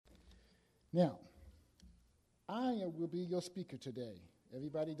Now, I will be your speaker today.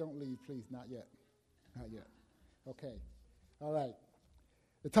 Everybody don't leave, please. Not yet. Not yet. Okay. All right.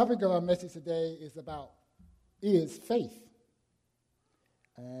 The topic of our message today is faith.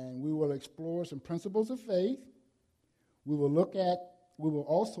 And we will explore some principles of faith. We will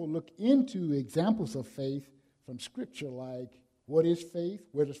also look into examples of faith from Scripture, like what is faith,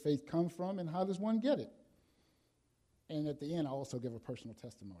 where does faith come from, and how does one get it? And at the end, I'll also give a personal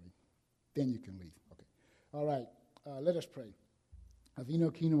testimony. Then you can leave. Okay. All right. Let us pray.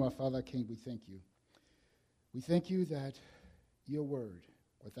 Avino Kino, our Father King, we thank you. We thank you that your word,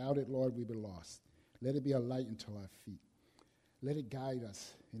 without it, Lord, we be lost. Let it be a light unto our feet. Let it guide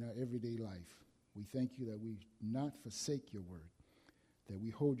us in our everyday life. We thank you that we not forsake your word, that we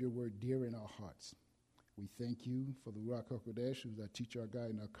hold your word dear in our hearts. We thank you for the Ruach HaKodesh, who's our teacher, our guide,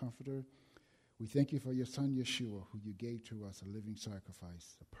 and our comforter. We thank you for your son, Yeshua, who you gave to us a living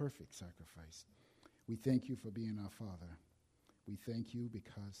sacrifice, a perfect sacrifice. We thank you for being our Father. We thank you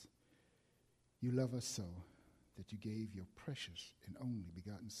because you love us so that you gave your precious and only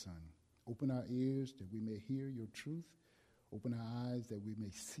begotten Son. Open our ears that we may hear your truth. Open our eyes that we may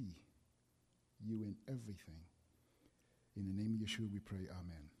see you in everything. In the name of Yeshua we pray,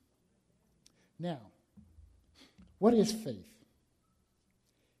 amen. Now, what is faith?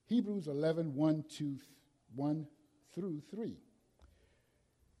 Hebrews 11, 1 through 3.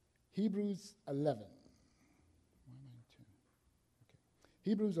 Hebrews 11.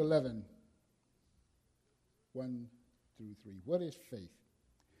 Hebrews 11, 1 through 3. What is faith?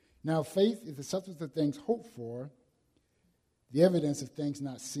 Now, faith is the substance of things hoped for, the evidence of things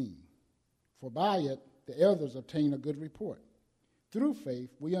not seen. For by it, the elders obtain a good report. Through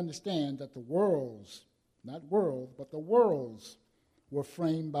faith, we understand that the worlds, not world, but the worlds were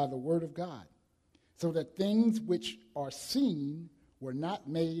framed by the word of God, so that things which are seen were not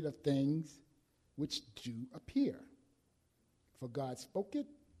made of things which do appear. For God spoke it,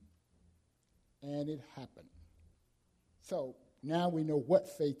 and it happened. So now we know what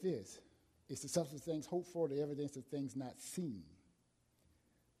faith is. It's the substance of things hoped for, the evidence of things not seen.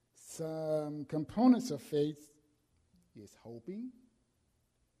 Some components of faith is hoping,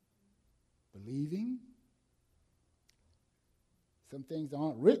 believing. Some things that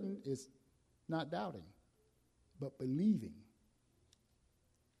aren't written is not doubting, but believing.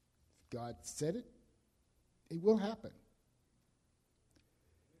 If God said it, it will happen.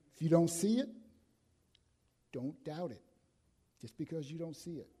 If you don't see it, don't doubt it just because you don't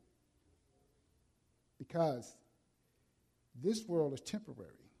see it. Because this world is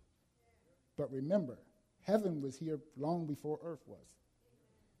temporary. But remember, heaven was here long before earth was.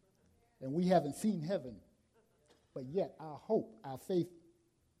 And we haven't seen heaven. But yet our hope, our faith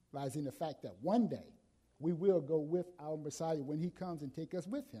lies in the fact that one day we will go with our Messiah when he comes and take us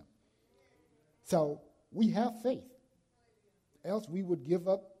with him. So we have faith. Else we would give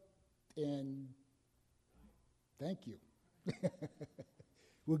up and thank you.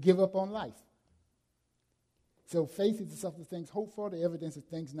 We'll give up on life. So faith is the substance of things hoped for, the evidence of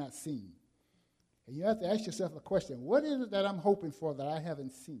things not seen. And you have to ask yourself a question. What is it that I'm hoping for that I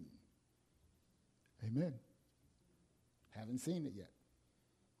haven't seen? Amen. Haven't seen it yet.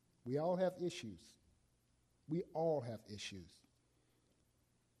 We all have issues. We all have issues.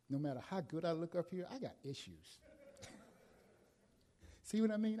 No matter how good I look up here, I got issues. See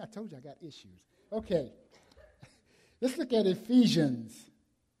what I mean? I told you I got issues. Okay. Let's look at Ephesians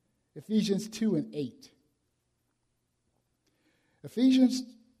 2 and 8. Ephesians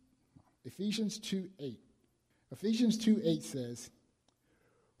 2:8. Ephesians 2:8 says,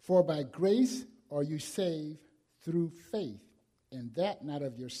 "For by grace are you saved through faith, and that not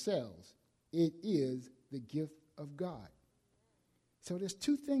of yourselves. It is the gift of God." So there's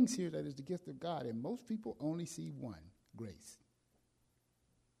two things here that is the gift of God, and most people only see one, grace.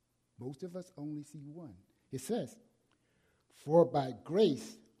 Most of us only see one. It says, "For by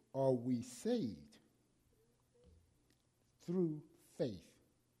grace are we saved through faith."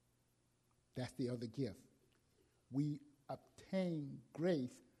 That's the other gift. We obtain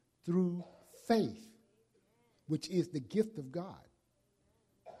grace through faith, which is the gift of God.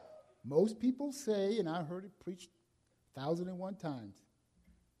 Most people say, and I heard it preached 1,001 times,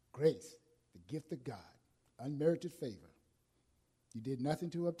 grace, the gift of God, unmerited favor. You did nothing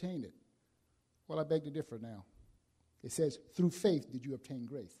to obtain it. Well, I beg to differ now. It says, through faith did you obtain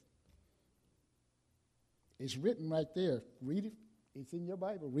grace. It's written right there. Read it. It's in your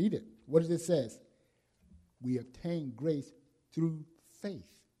Bible. Read it. What does it say? We obtain grace through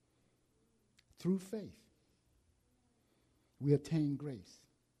faith. Through faith. We obtain grace.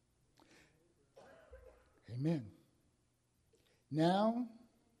 Amen. Now,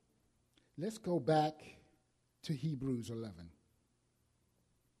 Let's go back to Hebrews 11.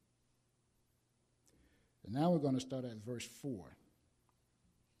 And now we're going to start at verse 4.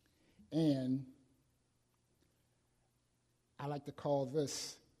 And I like to call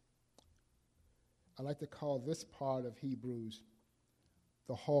this part of Hebrews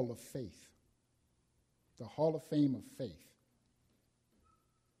the Hall of Faith, the Hall of Fame of faith.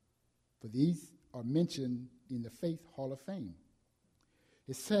 For these are mentioned in the Faith Hall of Fame.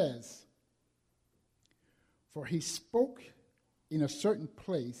 It says, for he spoke in a certain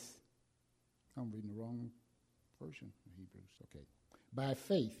place. I'm reading the wrong version of Hebrews. Okay. By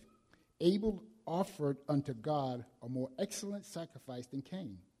faith, Abel offered unto God a more excellent sacrifice than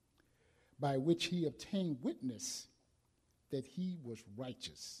Cain, by which he obtained witness that he was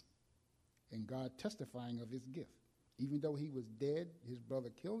righteous, and God testifying of his gift. Even though he was dead, his brother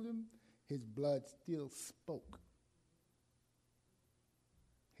killed him, his blood still spoke.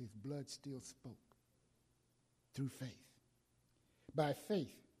 His blood still spoke through faith. By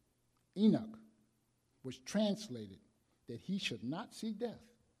faith, Enoch was translated that he should not see death,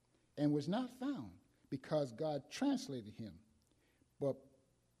 and was not found, because God translated him. But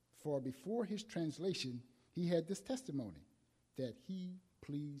for before his translation, he had this testimony, that he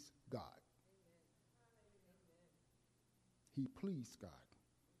pleased God. He pleased God,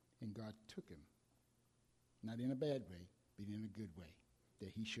 and God took him, not in a bad way, but in a good way, that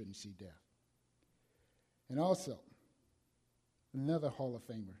he shouldn't see death. And also, another Hall of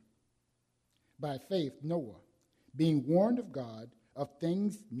Famer. By faith, Noah, being warned of God of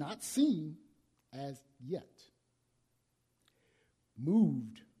things not seen as yet,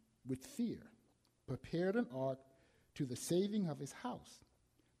 moved with fear, prepared an ark to the saving of his house,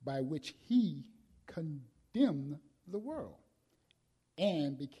 by which he condemned the world,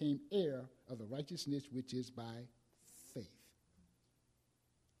 and became heir of the righteousness which is by faith.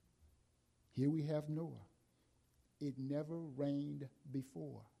 Here we have Noah. It never rained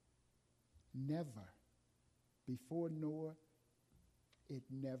before. Never. Before Noah, it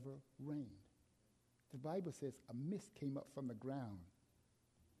never rained. The Bible says a mist came up from the ground.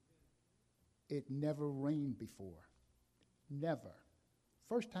 It never rained before. Never.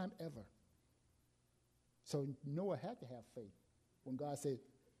 First time ever. So Noah had to have faith. When God said,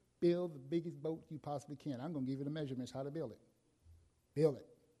 build the biggest boat you possibly can. I'm going to give you the measurements how to build it. Build it.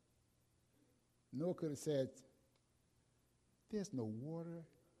 Noah could have said, there's no water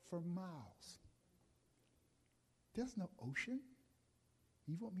for miles. There's no ocean.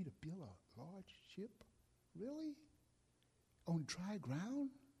 You want me to build a large ship? Really? On dry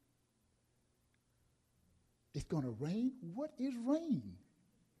ground? It's going to rain? What is rain?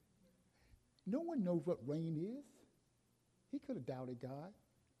 No one knows what rain is. He could have doubted God,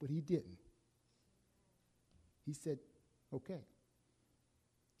 but he didn't. He said, okay.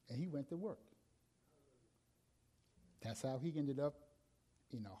 And he went to work. That's how he ended up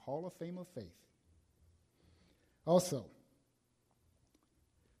in a Hall of Fame of faith. Also,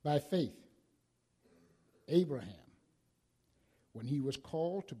 by faith, Abraham, when he was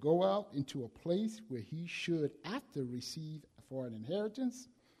called to go out into a place where he should after receive for an inheritance,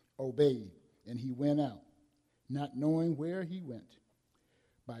 obeyed, and he went out, not knowing where he went.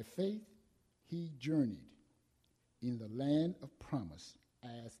 By faith, he journeyed in the land of promise,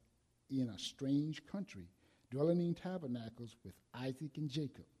 as in a strange country, dwelling in tabernacles with Isaac and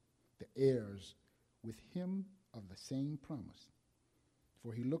Jacob, the heirs with him of the same promise.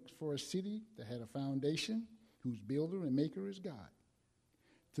 For he looked for a city that had a foundation, whose builder and maker is God.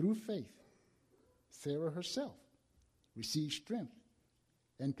 Through faith, Sarah herself received strength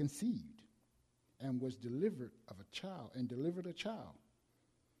and conceived, and was delivered a child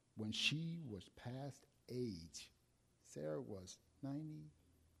when she was past age. Sarah was 99.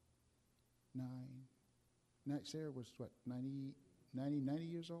 Sarah was what, 90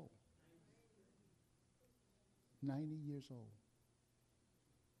 years old? 90 years old.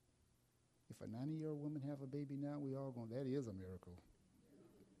 If a 90-year-old woman have a baby now, we all going, that is a miracle.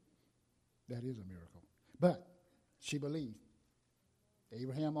 That is a miracle. But she believed.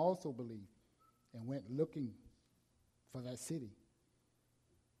 Abraham also believed and went looking for that city.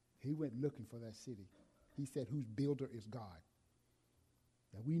 He went looking for that city. He said, whose builder is God.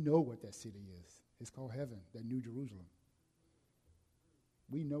 Now we know what that city is. It's called heaven, that New Jerusalem.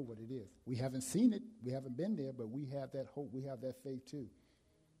 We know what it is. We haven't seen it. We haven't been there, but we have that hope. We have that faith too.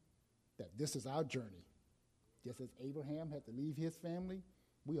 That this is our journey. Just as Abraham had to leave his family,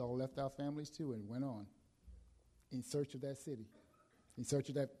 we all left our families too and went on in search of that city, in search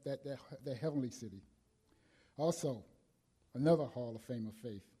of that heavenly city. Also, another Hall of Fame of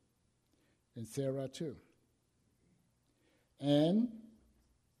faith, in Sarah too. And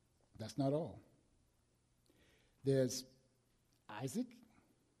the That's not all. There's Isaac,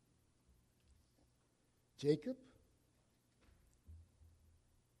 Jacob,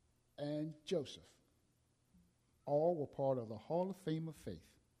 and Joseph. All were part of the Hall of Fame of faith.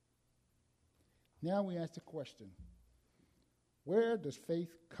 Now we ask the question, where does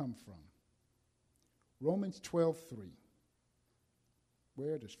faith come from? Romans 12:3.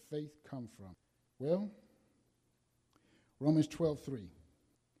 Where does faith come from? Well, Romans 12:3.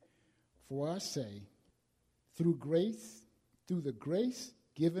 For I say, through the grace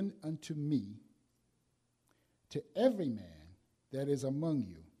given unto me, to every man that is among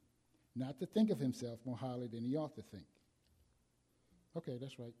you, not to think of himself more highly than he ought to think. Okay,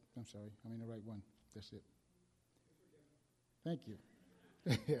 that's right. I'm sorry. I'm in the right one. That's it. Thank you.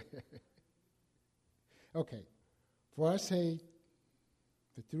 Okay. For I say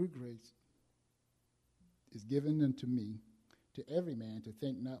that through grace is given unto me, to every man to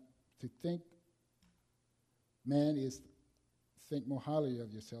think think more highly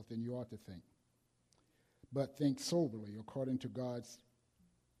of yourself than you ought to think, but think soberly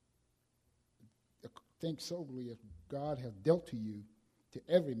if God hath dealt to you, to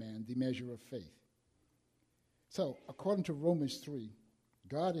every man, the measure of faith. So, according to Romans 3,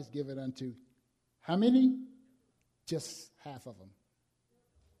 God has given unto how many? Just half of them.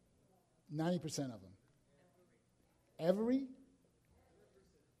 90% of them. Every?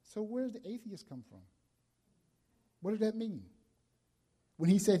 So where does the atheist come from? What does that mean? When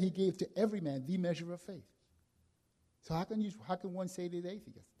he said he gave to every man the measure of faith. So how can one say they're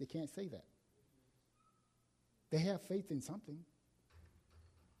atheists? They can't say that. They have faith in something.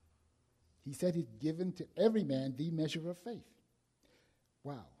 He said he's given to every man the measure of faith.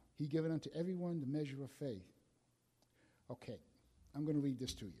 Wow. He given unto everyone the measure of faith. Okay, I'm going to read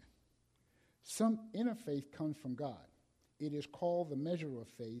this to you. Some inner faith comes from God. It is called the measure of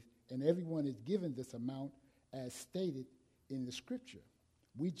faith, and everyone is given this amount as stated in the scripture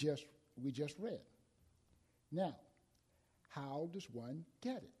we just read. Now, how does one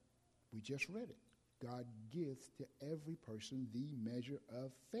get it? We just read it. God gives to every person the measure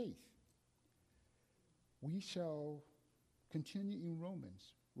of faith. We shall continue in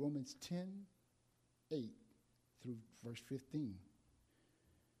Romans 10:8 through verse 15.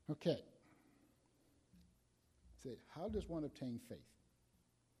 Okay. Said, how does one obtain faith?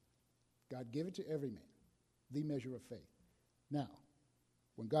 God give it to every man, the measure of faith. Now,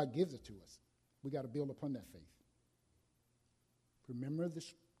 when God gives it to us, we got to build upon that faith. Remember the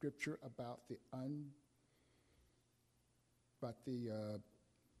scripture about the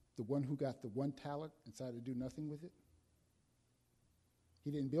one who got the one talent and decided to do nothing with it? He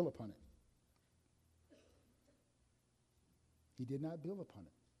didn't build upon it. He did not build upon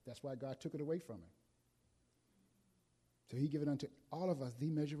it. That's why God took it away from him. So he given unto all of us the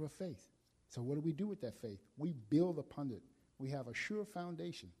measure of faith. So what do we do with that faith? We build upon it. We have a sure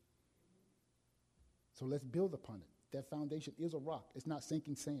foundation. So let's build upon it. That foundation is a rock. It's not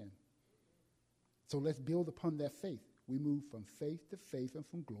sinking sand. So let's build upon that faith. We move from faith to faith and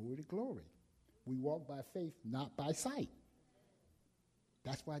from glory to glory. We walk by faith, not by sight.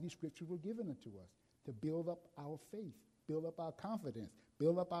 That's why these scriptures were given unto us, to build up our faith, build up our confidence,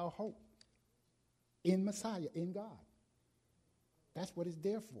 build up our hope in Messiah, in God. That's what it's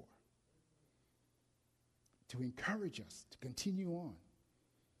there for, to encourage us to continue on.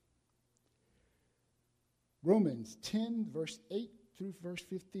 Romans 10, verse 8 through verse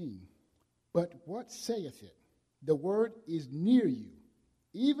 15. But what saith it? The word is near you,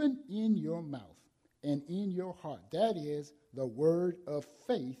 even in your mouth and in your heart. That is the word of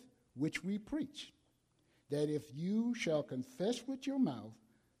faith which we preach. That if you shall confess with your mouth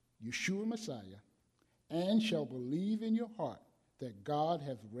Yeshua Messiah, and shall believe in your heart that God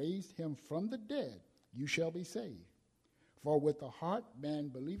hath raised him from the dead, you shall be saved. For with the heart man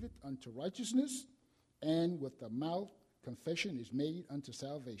believeth unto righteousness, and with the mouth confession is made unto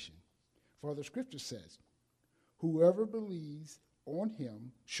salvation. For the scripture says, whoever believes on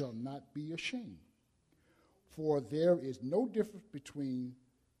him shall not be ashamed. For there is no difference between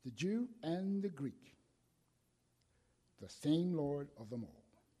the Jew and the Greek, the same Lord of them all.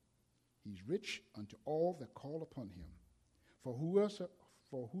 He's rich unto all that call upon him.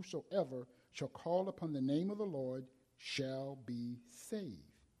 For whosoever shall call upon the name of the Lord shall be saved.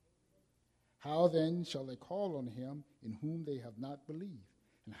 How then shall they call on him in whom they have not believed?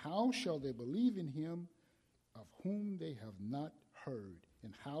 And how shall they believe in him of whom they have not heard?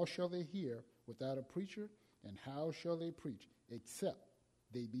 And how shall they hear without a preacher? And how shall they preach except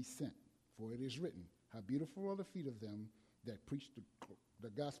they be sent? For it is written, how beautiful are the feet of them that preach the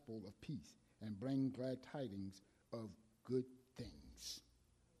gospel of peace and bring glad tidings of good things.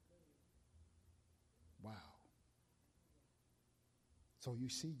 So you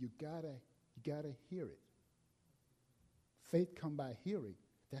see, you gotta hear it. Faith come by hearing.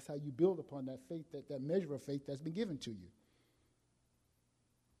 That's how you build upon that faith, that measure of faith that's been given to you.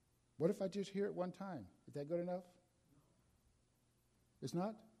 What if I just hear it one time? Is that good enough? It's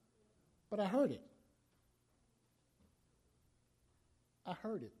not? But I heard it. I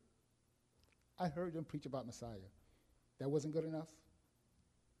heard it. I heard them preach about Messiah. That wasn't good enough?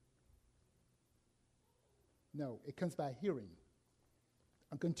 No, it comes by hearing.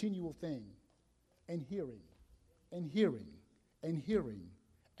 A continual thing. And hearing. And hearing. And hearing.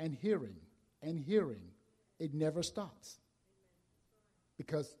 And hearing. And hearing. It never stops.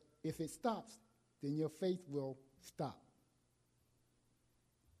 Because if it stops, then your faith will stop.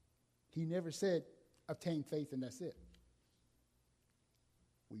 He never said, obtain faith and that's it.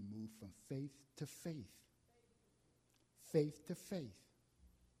 We move from faith to faith. Faith to faith.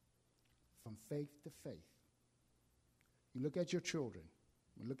 From faith to faith. You look at your children.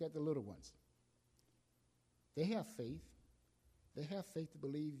 You look at the little ones. They have faith. They have faith to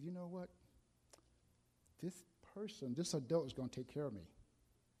believe, you know what? This adult is going to take care of me.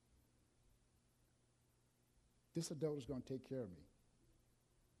 This adult is going to take care of me.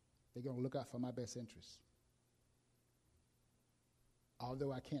 They're going to look out for my best interests.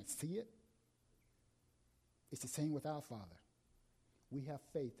 Although I can't see it, it's the same with our Father. We have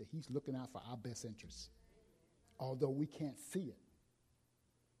faith that he's looking out for our best interests. Although we can't see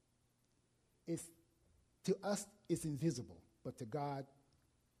it. To us, it's invisible. But to God,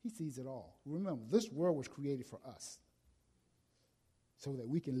 he sees it all. Remember, this world was created for us so that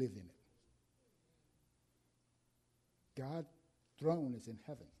we can live in it. God's throne is in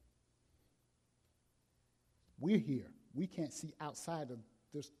heaven. We're here. We can't see outside of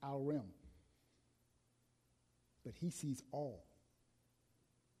our realm. But he sees all.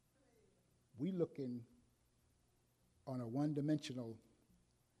 We looking on a one-dimensional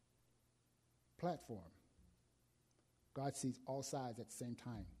platform. God sees all sides at the same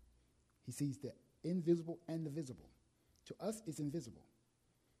time. He sees the invisible and the visible. To us, it's invisible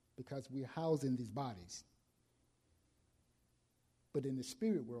because we're housed in these bodies. But in the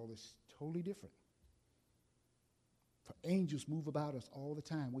spirit world, it's totally different. For angels move about us all the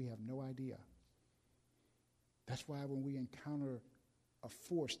time. We have no idea. That's why when we encounter a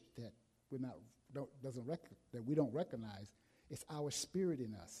force that we don't recognize, it's our spirit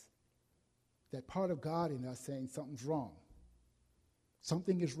in us. That part of God in us saying something's wrong.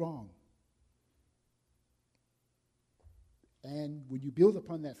 Something is wrong. And when you build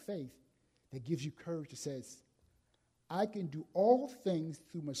upon that faith, that gives you courage that says, I can do all things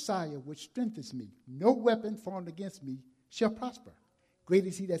through Messiah, which strengthens me. No weapon formed against me shall prosper. Greater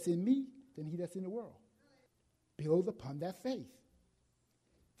is he that's in me than he that's in the world. Build upon that faith.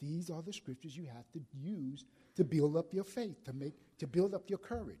 These are the scriptures you have to use to build up your faith, to build up your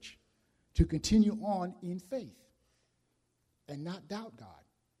courage, to continue on in faith and not doubt God.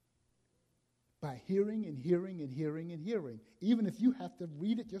 By hearing and hearing and hearing and hearing. Even if you have to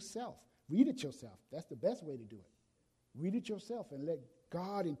read it yourself. Read it yourself. That's the best way to do it. Read it yourself and let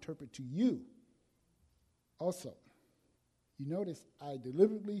God interpret to you. Also, you notice I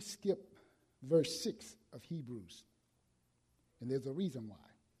deliberately skipped verse 6 of Hebrews. And there's a reason why.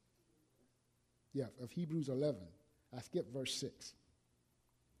 Yeah, of Hebrews 11. I skipped verse 6.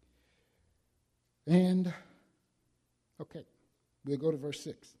 And, okay, we'll go to verse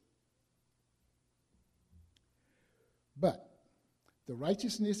 6. But the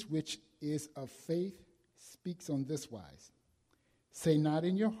righteousness which is of faith speaks on this wise. Say not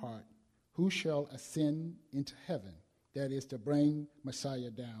in your heart, who shall ascend into heaven, that is to bring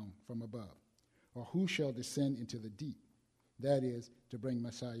Messiah down from above, or who shall descend into the deep, that is to bring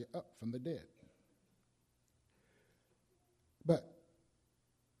Messiah up from the dead. But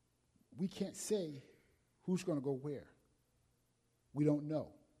we can't say who's going to go where. We don't know.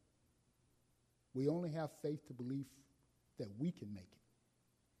 We only have faith to believe that we can make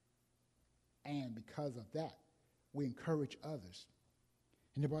it. And because of that, we encourage others.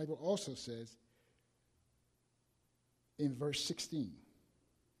 And the Bible also says in verse 16,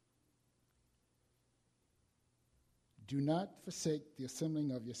 do not forsake the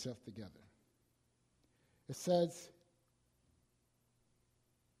assembling of yourself together. It says,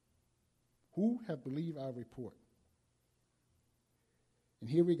 who have believed our report? And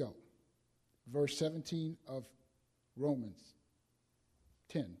here we go. Verse 17 of Romans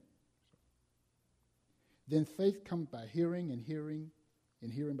 10. Then faith comes by hearing, and hearing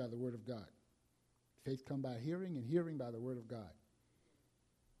by the word of God. Faith comes by hearing, and hearing by the word of God.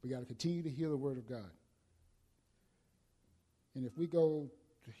 We got to continue to hear the word of God. And if we go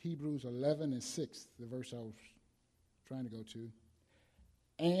to Hebrews 11 and 6, the verse I was trying to go to,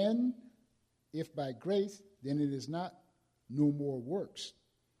 And if by grace, then it is not no more works.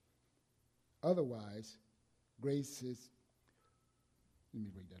 Otherwise, grace is, let me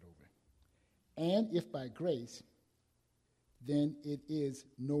read that over. And if by grace, then it is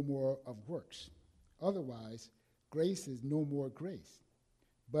no more of works. Otherwise, grace is no more grace.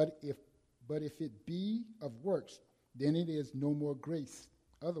 But if it be of works, then it is no more grace.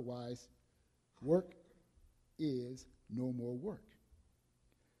 Otherwise, work is no more work.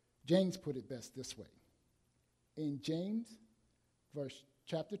 James put it best this way. In James,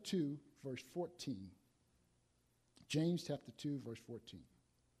 chapter 2, verse 14. James chapter 2, verse 14.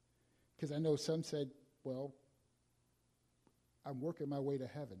 Because I know some said, well, I'm working my way to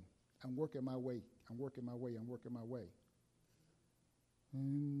heaven. I'm working my way. I'm working my way. I'm working my way.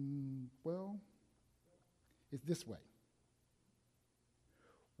 Well, it's this way.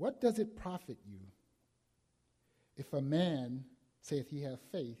 What does it profit you if a man saith he have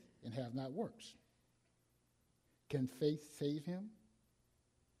faith and have not works? Can faith save him?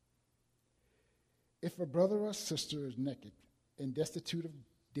 If a brother or sister is naked and destitute of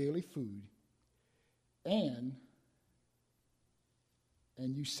daily food, and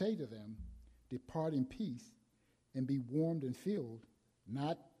you say to them, depart in peace and be warmed and filled,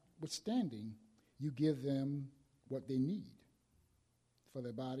 notwithstanding, you give them what they need for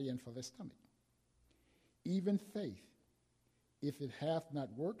their body and for their stomach. Even faith, if it hath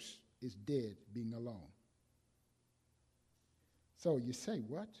not works, is dead, being alone. So you say,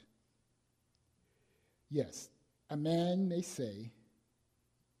 what? Yes, a man may say,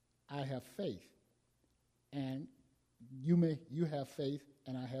 I have faith, and you have faith,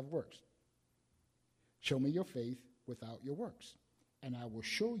 and I have works. Show me your faith without your works, and I will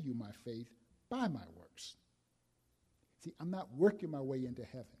show you my faith by my works. See, I'm not working my way into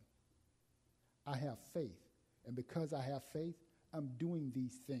heaven. I have faith, and because I have faith, I'm doing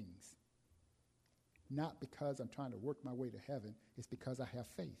these things. Not because I'm trying to work my way to heaven, it's because I have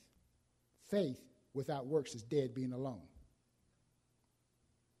faith. Faith without works is dead, being alone.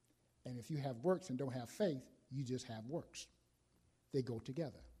 And if you have works and don't have faith, you just have works. They go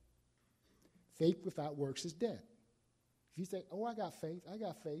together. Faith without works is dead. If you say, oh, I got faith,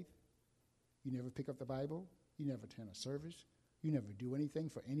 you never pick up the Bible, you never attend a service, you never do anything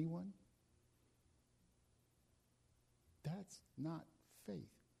for anyone, that's not faith.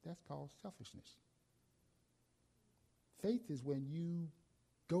 That's called selfishness. Faith is when you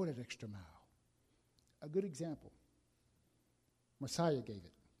go that extra mile. A good example, Messiah gave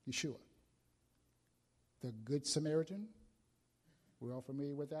it, Yeshua. The Good Samaritan, we're all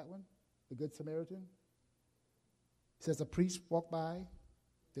familiar with that one? The Good Samaritan. It says a priest walked by.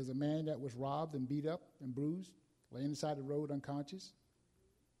 There's a man that was robbed and beat up and bruised, laying beside the road unconscious.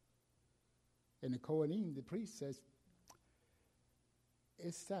 And the Kohanim, the priest, says,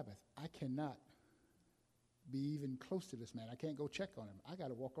 it's Sabbath. I cannot be even close to this man. I can't go check on him. I got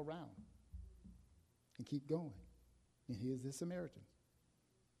to walk around and keep going. And here's the Samaritan.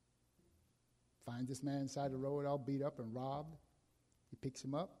 Finds this man inside the road all beat up and robbed. He picks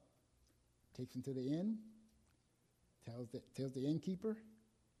him up, takes him to the inn, tells the innkeeper,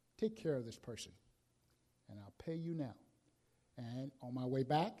 take care of this person, and I'll pay you now. And on my way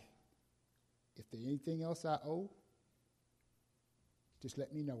back, if there's anything else I owe, just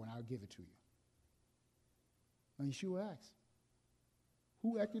let me know and I'll give it to you. And Yeshua asks,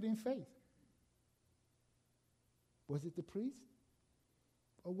 who acted in faith? Was it the priest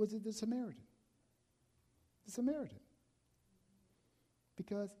or was it the Samaritan? The Samaritan.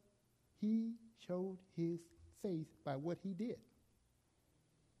 Because he showed his faith by what he did.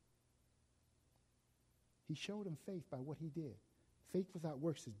 He showed him faith by what he did. Faith without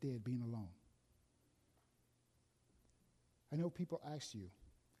works is dead, being alone. I know people ask you,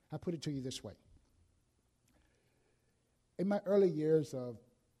 I put it to you this way. In my early years of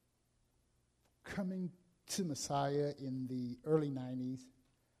coming to Messiah in the early 90s,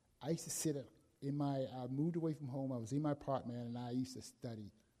 I used to sit I moved away from home, I was in my apartment, and I used to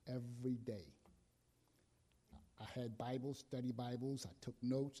study every day. I had Bibles, study Bibles, I took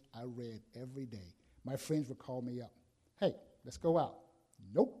notes, I read every day. My friends would call me up. Hey, let's go out.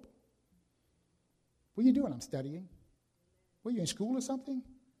 Nope. What are you doing? I'm studying. What, you in school or something?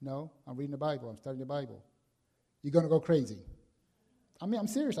 No, I'm reading the Bible. I'm studying the Bible. You're going to go crazy. I mean, I'm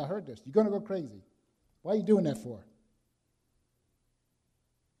serious. I heard this. You're going to go crazy. Why are you doing that for?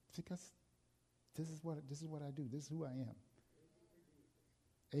 Because this is what I do. This is who I am.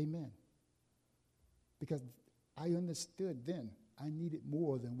 Amen. Because I understood then I needed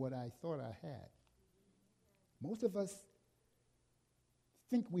more than what I thought I had. Most of us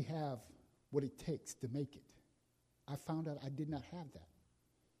think we have what it takes to make it. I found out I did not have that.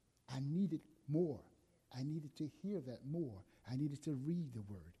 I needed more. I needed to hear that more. I needed to read the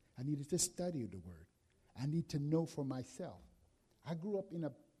word. I needed to study the word. I need to know for myself. I grew up in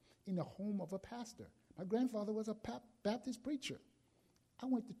a home of a pastor. My grandfather was a Baptist preacher. I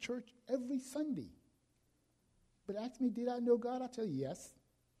went to church every Sunday. But ask me, did I know God? I tell you, yes.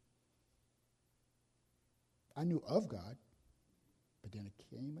 I knew of God, but then it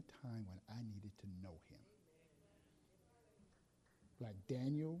came a time when I needed to know him. Like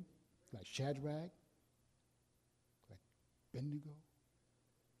Daniel, like Shadrach, like Abednego.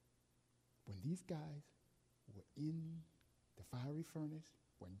 When these guys were in the fiery furnace,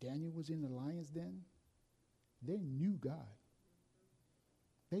 when Daniel was in the lion's den, they knew God.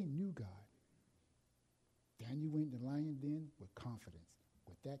 They knew God. Daniel went in the lion's den with confidence,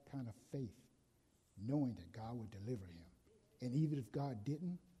 with that kind of faith, knowing that God would deliver him. And even if God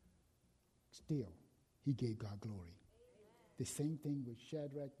didn't, still, he gave God glory. The same thing with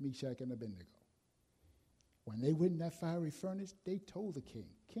Shadrach, Meshach, and Abednego. When they went in that fiery furnace, they told the king,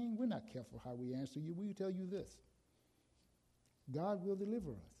 King, we're not careful how we answer you. We will tell you this. God will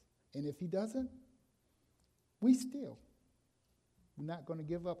deliver us. And if he doesn't, we're not going to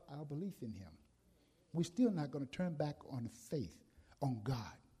give up our belief in him. We're still not going to turn back on faith, on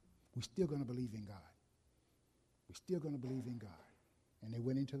God. We're still going to believe in God. We're still going to believe in God. And they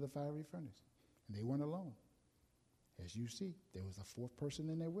went into the fiery furnace. And they weren't alone. As you see, there was a fourth person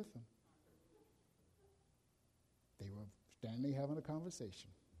in there with them. They were standing having a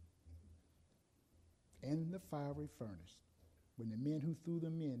conversation. In the fiery furnace, when the men who threw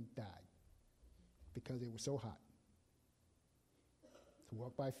them in died because they were so hot. To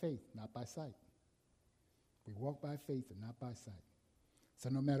walk by faith, not by sight. We walk by faith and not by sight. So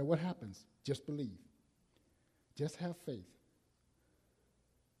no matter what happens, just believe. Just have faith.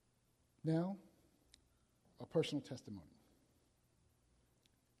 Now, a personal testimony.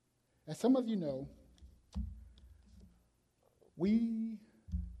 As some of you know,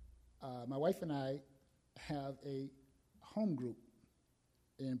 my wife and I have a home group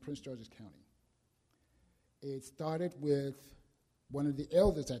in Prince George's County. It started with one of the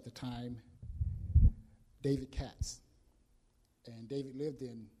elders at the time, David Katz. And David lived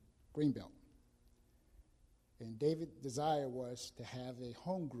in Greenbelt. And David's desire was to have a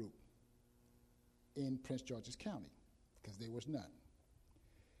home group in Prince George's County because there was none.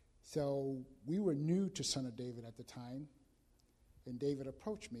 So we were new to Son of David at the time, and David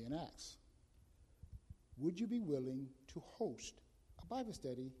approached me and asked, would you be willing to host a Bible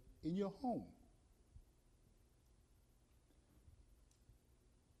study in your home?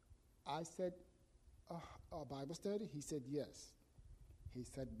 I said, a Bible study? He said, yes. He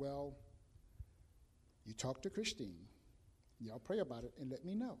said, well, you talk to Christine. Y'all pray about it and let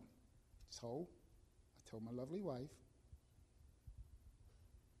me know. So I told my lovely wife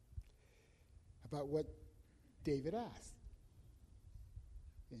about what David asked.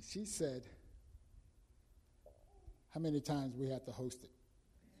 And she said, how many times we have to host it?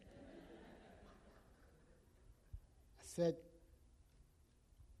 I said,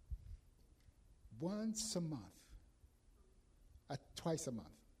 once a month, twice a month.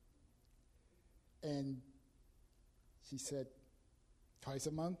 And she said, twice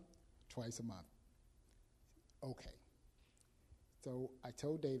a month? Twice a month. Okay. So I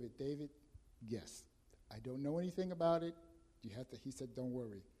told David, yes, I don't know anything about it. He said, don't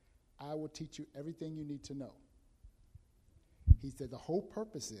worry. I will teach you everything you need to know. He said, the whole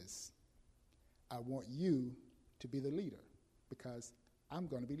purpose is I want you to be the leader because I'm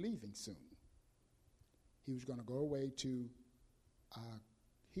going to be leaving soon. He was going to go away to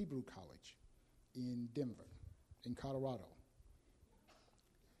Hebrew College in Denver, in Colorado.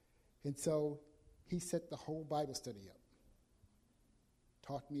 And so he set the whole Bible study up,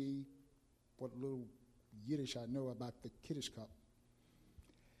 taught me what little Yiddish I know about the Kiddush cup.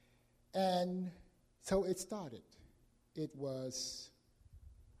 And so it started. It was,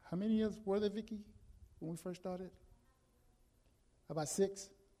 how many years were there, Vicki, when we first started? About 6?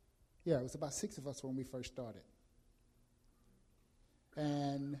 Yeah, it was about 6 of us when we first started.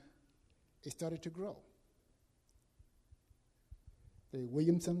 And it started to grow. The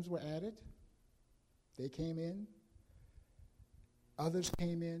Williamsons were added. They came in. Others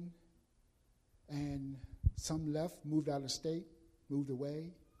came in. And some left, moved out of state, moved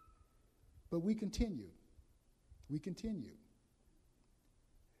away. But we continued. We continued.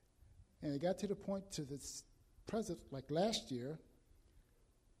 And it got to the point to this present, like last year,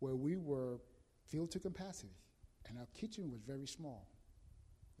 where we were filled to capacity. And our kitchen was very small.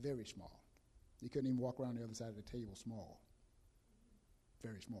 Very small. You couldn't even walk around the other side of the table, small.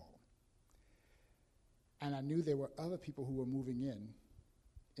 Very small. And I knew there were other people who were moving in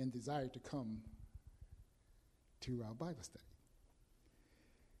and desired to come to our Bible study.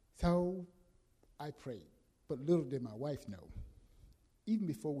 So I prayed, but little did my wife know, even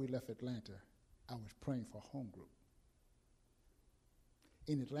before we left Atlanta, I was praying for a home group.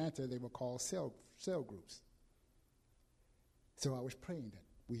 In Atlanta, they were called cell groups. So I was praying that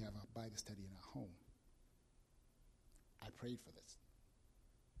we have our Bible study in our home. I prayed for this.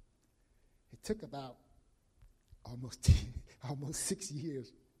 It took about almost 6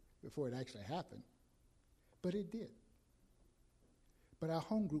 years before it actually happened, but it did. But our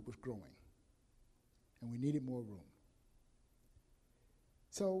home group was growing, and we needed more room.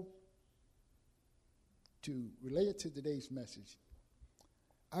 So, to relate it to today's message,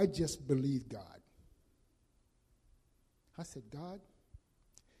 I just believed God. I said, God,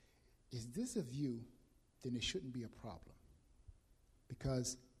 is this of you? Then it shouldn't be a problem.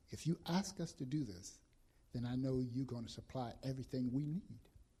 Because if you ask us to do this, then I know you're going to supply everything we need.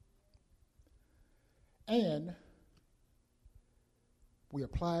 And we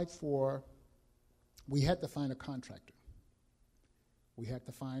had to find a contractor. We had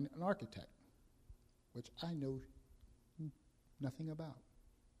to find an architect, which I know nothing about.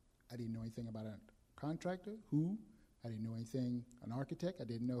 I didn't know anything about a contractor, who. I didn't know anything, an architect, I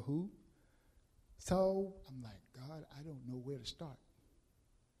didn't know who. So I'm like, God, I don't know where to start.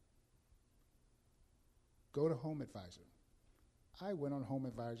 Go to Home Advisor. I went on Home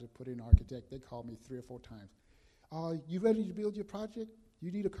Advisor, put in architect. They called me 3 or 4 times. You ready to build your project?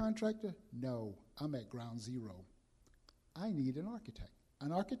 You need a contractor? No, I'm at ground zero. I need an architect.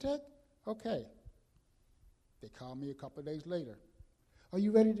 An architect? Okay. They called me a couple of days later. Are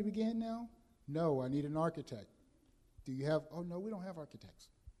you ready to begin now? No, I need an architect. Do you have, oh no, we don't have architects.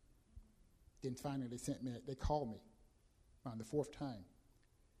 Then finally they called me on the 4th time.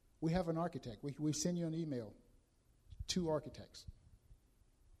 We have an architect. We send you an email. 2 architects.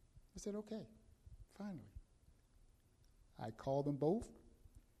 I said, okay, finally. I called them both,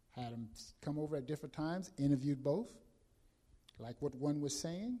 had them come over at different times, interviewed both. Like what one was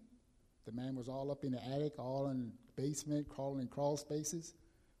saying, the man was all up in the attic, all in the basement, crawling in crawl spaces.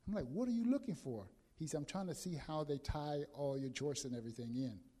 I'm like, what are you looking for? He said, I'm trying to see how they tie all your joists and everything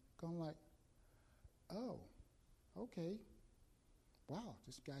in. I'm like, oh, okay. Wow,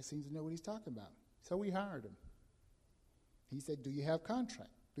 this guy seems to know what he's talking about. So we hired him. He said, do you have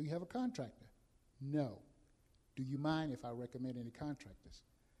contract? Do you have a contractor? No. Do you mind if I recommend any contractors?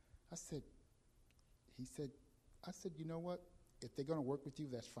 I said, you know what? If they're going to work with you,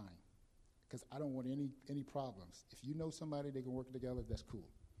 that's fine. Because I don't want any problems. If you know somebody they can work together, that's cool.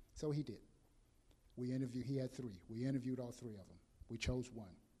 So he did. He had 3. We interviewed all 3 of them. We chose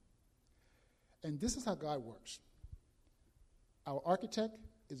one. And this is how God works. Our architect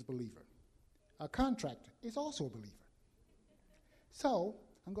is a believer. Our contractor is also a believer. So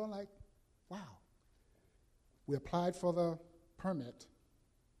I'm going like, wow. We applied for the permit.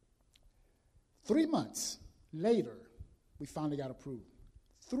 3 months later, we finally got approved.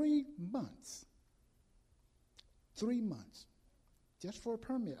 3 months. 3 months. Just for a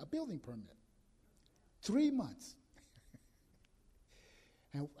permit, a building permit. 3 months.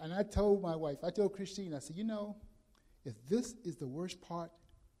 And I told my wife, I told Christine, I said, you know, if this is the worst part,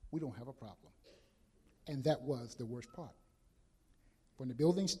 we don't have a problem. And that was the worst part. When the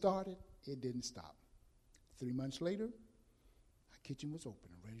building started, it didn't stop. 3 months later, our kitchen was open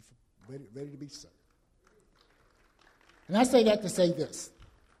and ready to be served. And I say that to say this.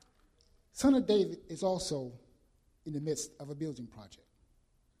 Son of David is also in the midst of a building project.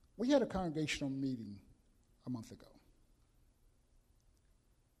 We had a congregational meeting a month ago.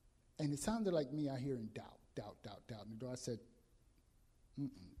 And it sounded like me out here in doubt. And I said,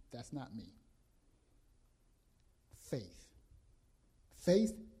 that's not me. Faith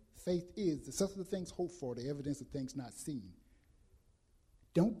is the substance of things hoped for, the evidence of things not seen.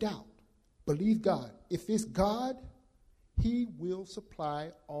 Don't doubt. Believe God. If it's God, He will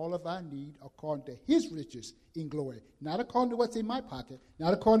supply all of our need according to His riches in glory. Not according to what's in my pocket,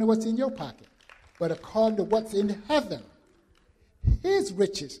 not according to what's in your pocket, but according to what's in heaven. His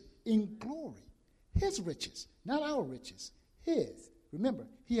riches in glory. His riches, not our riches. His. Remember,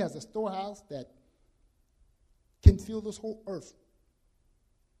 He has a storehouse that can fill this whole earth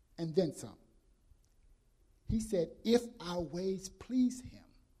and then some. He said, if our ways please Him,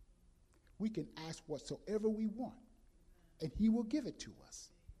 we can ask whatsoever we want, and He will give it to us.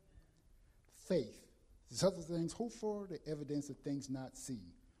 Faith. The other things hoped for, the evidence of things not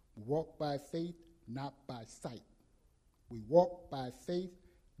seen. We walk by faith, not by sight. We walk by faith,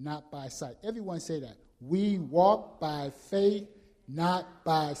 not by sight. Everyone say that. We walk by faith, not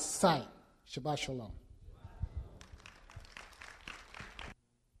by sight. Shabbat shalom.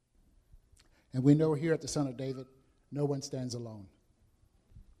 And we know here at the Son of David, no one stands alone.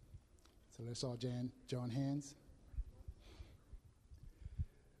 So let's all join hands.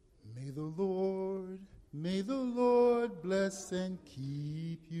 May the Lord bless and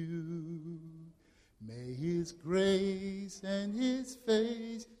keep you. May his grace and his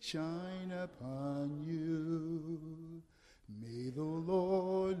face shine upon you. May the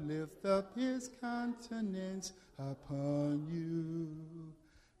Lord lift up his countenance upon you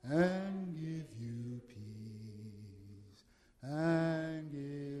and give you peace, and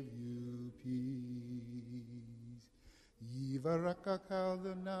give you peace. Yivaraka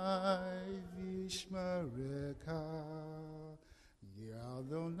Adonai vishmareka,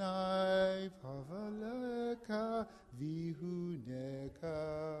 Adonai pavaleka vihuneka,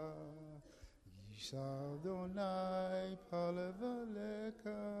 Adonai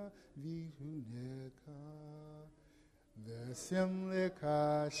palavaleka vihuneka. V'asimleka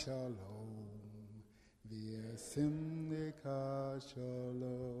shalom, v'asimleka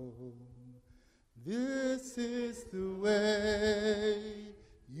shalom. This is the way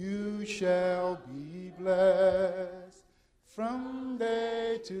you shall be blessed from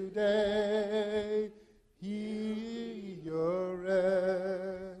day to day. Hear your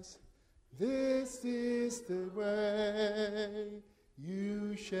rest. This is the way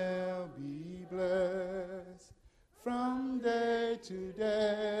you shall be blessed from day to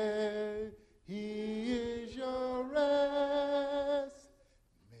day. He is your rest.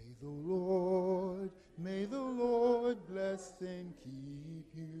 May the Lord bless and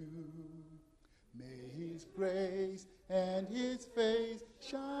keep you. May his grace and his face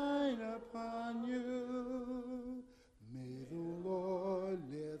shine upon you. May the Lord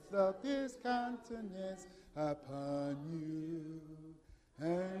lift up his countenance upon you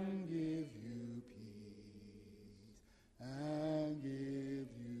and give you peace, and give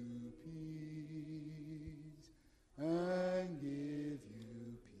you peace, and give you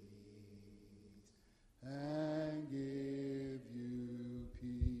peace, and give you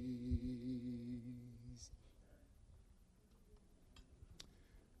peace.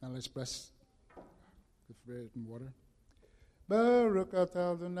 Now let's bless with bread and water. Baruch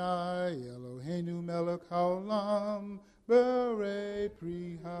atah Adonai Eloheinu melech haolam, Berei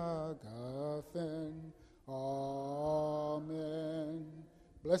pri hagafen. Amen.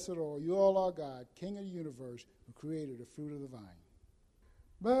 Blessed are you, all our God, King of the universe, who created the fruit of the vine.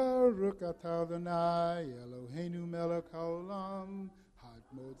 Baruch atah Adonai Eloheinu melech haolam,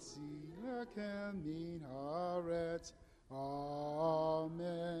 hadmotzi lechem min haaretz.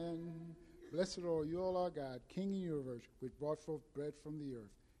 Amen. Blessed are you, all our God, King of the universe, which brought forth bread from the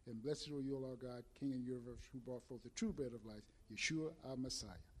earth. And blessed are you, all our God, King of the universe, who brought forth the true bread of life, Yeshua our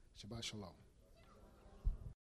Messiah. Shabbat Shalom.